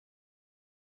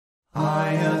I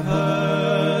have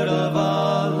heard of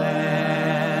a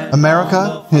land.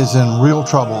 America is in real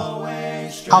trouble.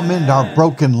 How mend our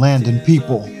broken land and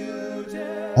people?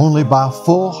 Only by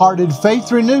full-hearted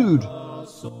faith renewed.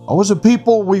 As a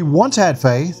people, we once had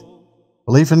faith.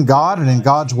 Belief in God and in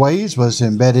God's ways was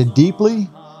embedded deeply,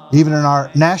 even in our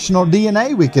national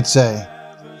DNA, we could say.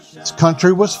 This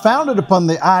country was founded upon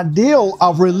the ideal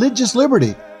of religious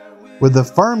liberty, with the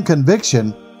firm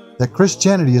conviction that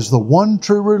Christianity is the one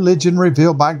true religion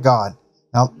revealed by God.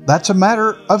 Now, that's a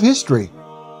matter of history.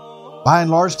 By and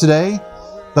large today,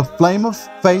 the flame of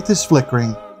faith is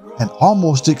flickering and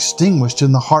almost extinguished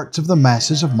in the hearts of the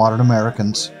masses of modern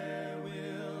Americans.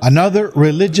 Another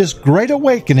religious great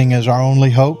awakening is our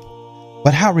only hope.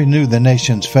 But how renew the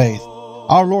nation's faith?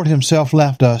 Our Lord Himself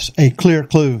left us a clear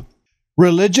clue.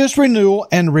 Religious renewal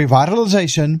and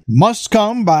revitalization must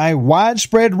come by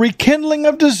widespread rekindling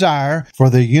of desire for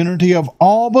the unity of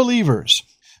all believers,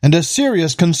 and a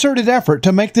serious concerted effort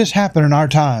to make this happen in our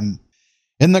time.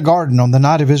 In the garden on the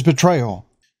night of His betrayal,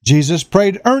 Jesus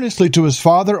prayed earnestly to His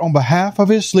Father on behalf of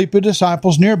His sleepy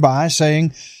disciples nearby,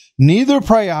 saying, "Neither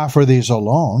pray I for these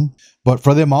alone, but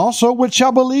for them also which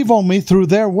shall believe on me through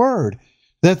their word,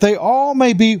 that they all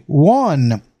may be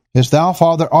one, as Thou,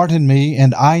 Father, art in me,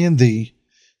 and I in Thee,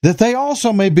 that they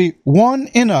also may be one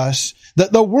in us,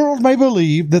 that the world may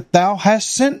believe that Thou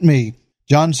hast sent me."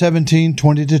 John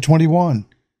 17:20-21.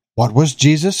 What was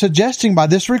Jesus suggesting by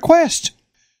this request?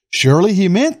 Surely He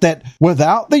meant that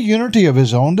without the unity of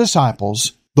His own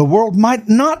disciples, the world might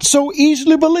not so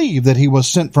easily believe that He was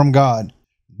sent from God.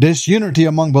 Disunity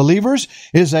among believers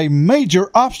is a major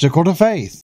obstacle to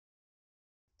faith.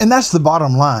 And that's the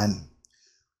bottom line.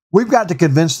 We've got to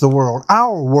convince the world,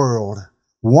 our world,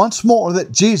 once more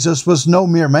that Jesus was no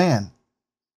mere man,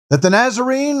 that the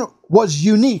Nazarene was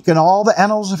unique in all the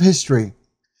annals of history.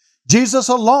 Jesus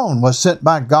alone was sent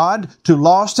by God to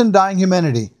lost and dying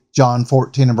humanity, John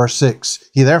 14:6.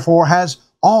 He therefore has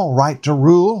all right to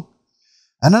rule.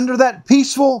 And under that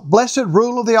peaceful, blessed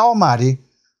rule of the Almighty,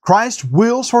 Christ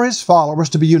wills for His followers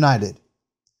to be united.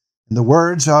 In the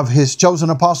words of His chosen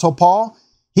apostle Paul,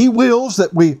 He wills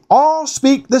that we all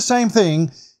speak the same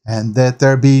thing and that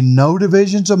there be no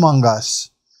divisions among us,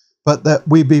 but that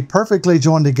we be perfectly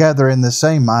joined together in the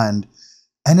same mind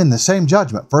and in the same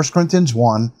judgment. 1 Corinthians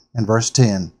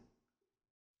 1:10.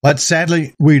 But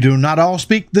sadly, we do not all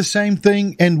speak the same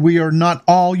thing, and we are not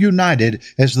all united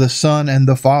as the Son and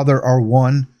the Father are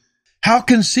one. How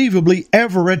conceivably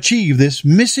ever achieve this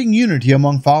missing unity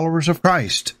among followers of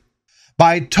Christ?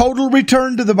 By total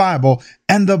return to the Bible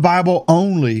and the Bible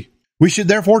only. We should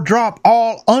therefore drop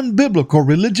all unbiblical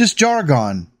religious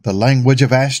jargon, the language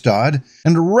of Ashdod,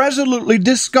 and resolutely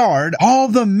discard all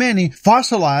the many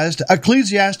fossilized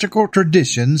ecclesiastical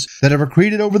traditions that have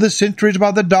accreted over the centuries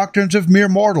by the doctrines of mere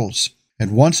mortals,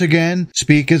 and once again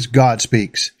speak as God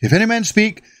speaks. If any man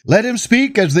speak, let him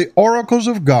speak as the oracles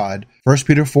of God, 1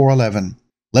 Peter 4:11.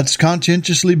 Let's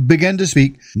conscientiously begin to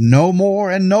speak no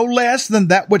more and no less than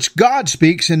that which God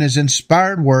speaks in His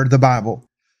inspired word, the Bible.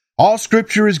 All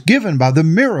Scripture is given by the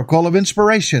miracle of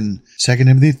inspiration, 2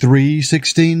 Timothy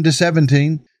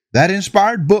 3:16-17. That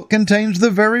inspired book contains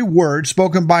the very word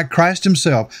spoken by Christ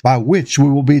Himself, by which we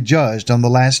will be judged on the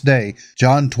last day,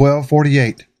 John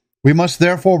 12:48. We must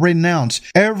therefore renounce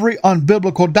every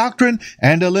unbiblical doctrine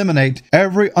and eliminate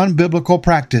every unbiblical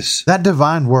practice. That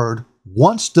divine word,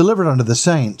 once delivered unto the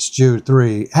saints, Jude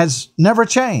 3, has never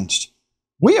changed.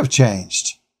 We have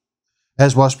changed,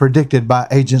 as was predicted by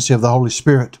agency of the Holy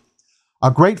Spirit. A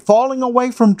great falling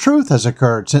away from truth has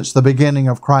occurred since the beginning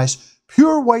of Christ's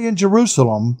pure way in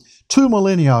Jerusalem 2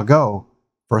 millennia ago,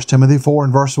 1 Timothy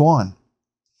 4:1.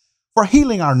 For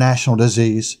healing our national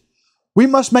disease, we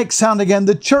must make sound again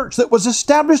the church that was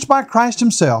established by Christ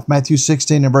Himself, Matthew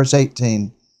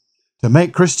 16:18. To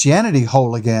make Christianity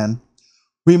whole again,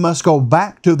 we must go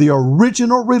back to the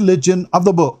original religion of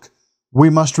the book. We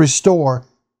must restore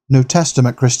New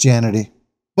Testament Christianity.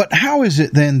 But how is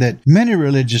it then that many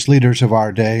religious leaders of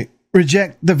our day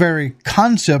reject the very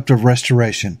concept of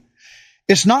restoration?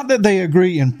 It's not that they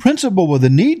agree in principle with the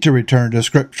need to return to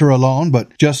Scripture alone,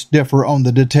 but just differ on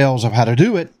the details of how to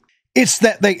do it. It's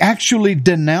that they actually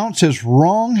denounce as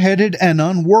wrong-headed and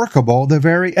unworkable the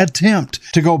very attempt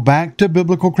to go back to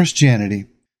biblical Christianity.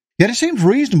 Yet it seems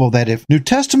reasonable that if New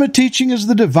Testament teaching is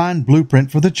the divine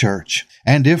blueprint for the church,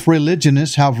 and if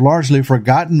religionists have largely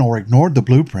forgotten or ignored the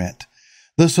blueprint,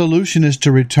 the solution is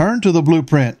to return to the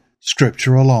blueprint,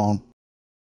 Scripture alone.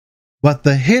 But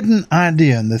the hidden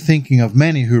idea in the thinking of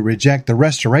many who reject the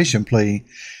restoration plea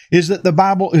is that the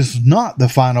Bible is not the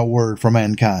final word for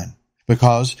mankind.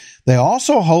 because they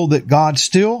also hold that God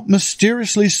still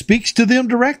mysteriously speaks to them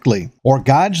directly or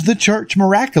guides the church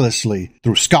miraculously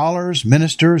through scholars,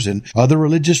 ministers, and other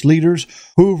religious leaders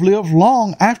who have lived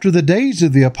long after the days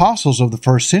of the apostles of the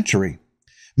first century.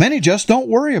 Many just don't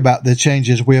worry about the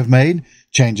changes we have made,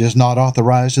 changes not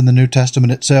authorized in the New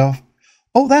Testament itself.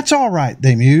 Oh, that's all right,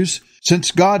 they muse,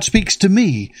 since God speaks to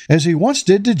me as he once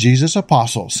did to Jesus'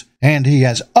 apostles, and he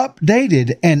has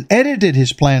updated and edited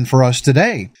his plan for us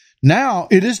today. Now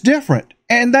it is different,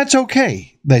 and that's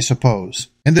okay, they suppose.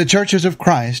 In the churches of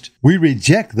Christ, we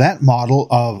reject that model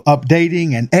of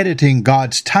updating and editing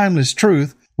God's timeless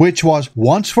truth, which was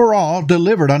once for all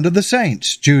delivered unto the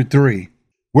saints, Jude 3.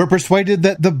 We're persuaded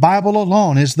that the Bible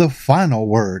alone is the final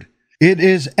word. It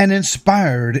is an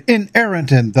inspired,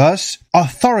 inerrant, and thus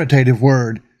authoritative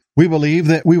word. We believe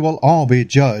that we will all be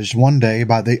judged one day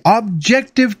by the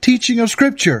objective teaching of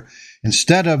Scripture,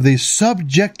 instead of the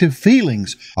subjective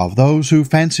feelings of those who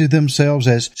fancy themselves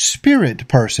as spirit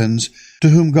persons to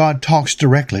whom God talks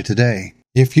directly today.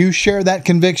 If you share that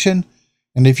conviction,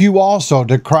 and if you also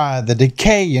decry the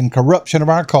decay and corruption of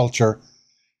our culture,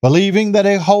 believing that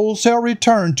a wholesale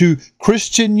return to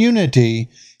Christian unity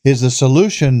is the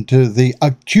solution to the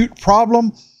acute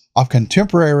problem of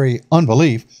contemporary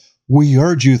unbelief, we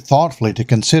urge you thoughtfully to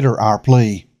consider our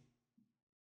plea.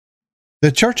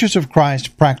 The churches of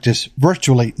Christ practice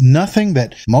virtually nothing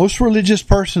that most religious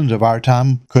persons of our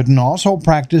time couldn't also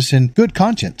practice in good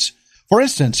conscience. For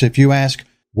instance, if you ask,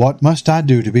 "What must I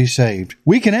do to be saved?"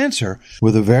 we can answer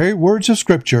with the very words of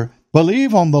Scripture,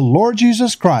 "Believe on the Lord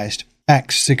Jesus Christ,"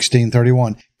 Acts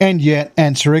 16:31, and yet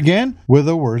answer again with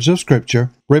the words of Scripture,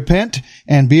 "Repent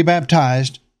and be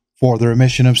baptized for the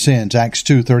remission of sins," Acts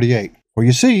 2:38. For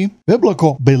you see,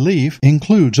 biblical belief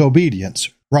includes obedience.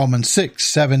 Romans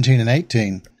 6:17 and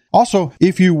 18. Also,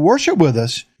 if you worship with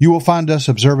us, you will find us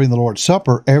observing the Lord's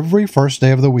Supper every first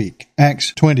day of the week.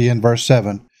 Acts 20 and verse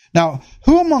 7. Now,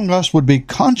 who among us would be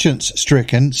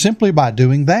conscience-stricken simply by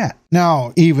doing that?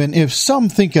 Now, even if some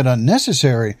think it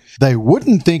unnecessary, they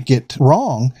wouldn't think it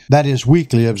wrong, that is,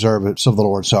 weekly observance of the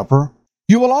Lord's Supper.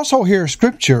 You will also hear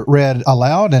Scripture read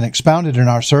aloud and expounded in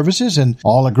our services, and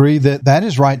all agree that that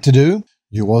is right to do.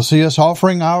 You will see us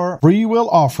offering our free will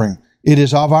offering. It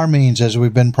is of our means as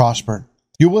we've been prospered.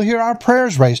 You will hear our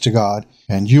prayers raised to God,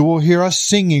 and you will hear us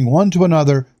singing one to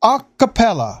another a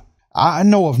cappella. I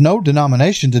know of no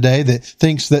denomination today that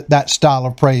thinks that that style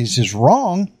of praise is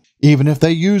wrong, even if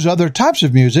they use other types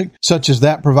of music, such as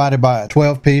that provided by a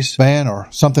 12-piece band or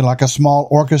something like a small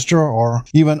orchestra, or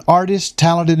even artists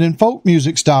talented in folk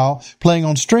music style playing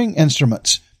on string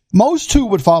instruments. Most who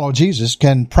would follow Jesus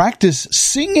can practice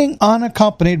singing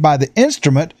unaccompanied by the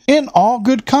instrument in all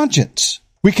good conscience.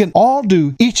 We can all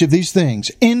do each of these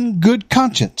things in good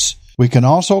conscience. We can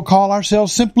also call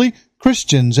ourselves simply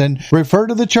Christians and refer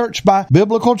to the church by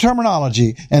biblical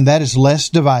terminology, and that is less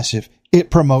divisive. It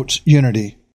promotes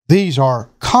unity. These are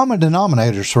common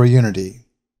denominators for unity.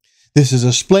 This is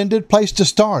a splendid place to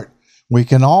start. We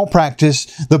can all practice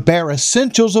the bare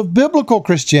essentials of biblical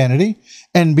Christianity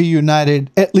and be united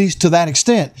at least to that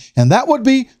extent, and that would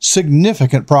be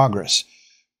significant progress.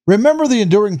 Remember the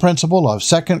enduring principle of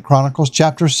 2 Chronicles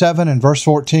chapter 7 and verse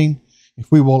 14?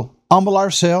 If we will humble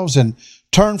ourselves and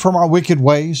turn from our wicked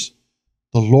ways,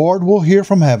 the Lord will hear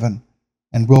from heaven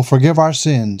and will forgive our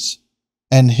sins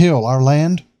and heal our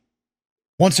land.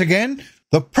 Once again,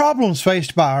 the problems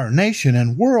faced by our nation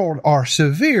and world are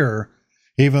severe.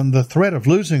 Even the threat of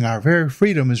losing our very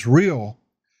freedom is real.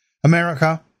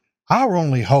 America, our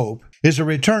only hope is a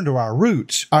return to our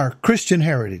roots, our Christian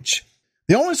heritage.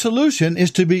 The only solution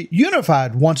is to be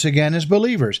unified once again as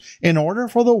believers in order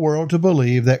for the world to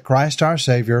believe that Christ our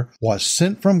Savior was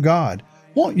sent from God.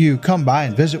 Won't you come by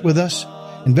and visit with us?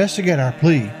 Investigate our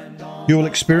plea. You will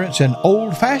experience an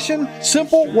old-fashioned,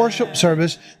 simple worship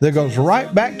service that goes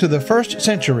right back to the first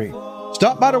century.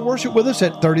 Stop by to worship with us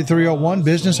at 3301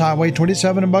 Business Highway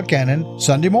 27 in Buchanan,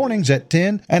 Sunday mornings at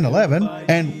 10 and 11,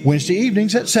 and Wednesday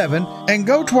evenings at 7, and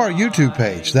go to our YouTube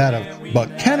page, that of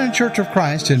Buchanan Church of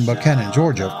Christ in Buchanan,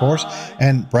 Georgia, of course,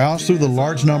 and browse through the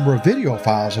large number of video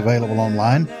files available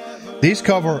online. These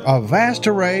cover a vast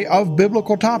array of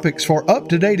biblical topics for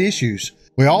up-to-date issues.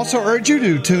 We also urge you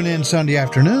to tune in Sunday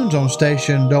afternoons on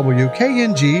station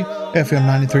WKNG FM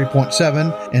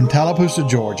 93.7 in Tallapoosa,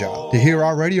 Georgia, to hear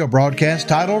our radio broadcast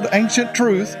titled Ancient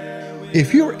Truth.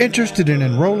 If you're interested in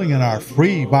enrolling in our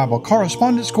free Bible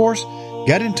correspondence course,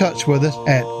 get in touch with us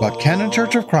at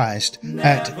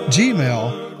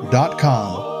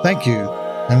buchananchurchofchrist@gmail.com. Thank you,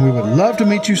 and we would love to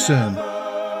meet you soon.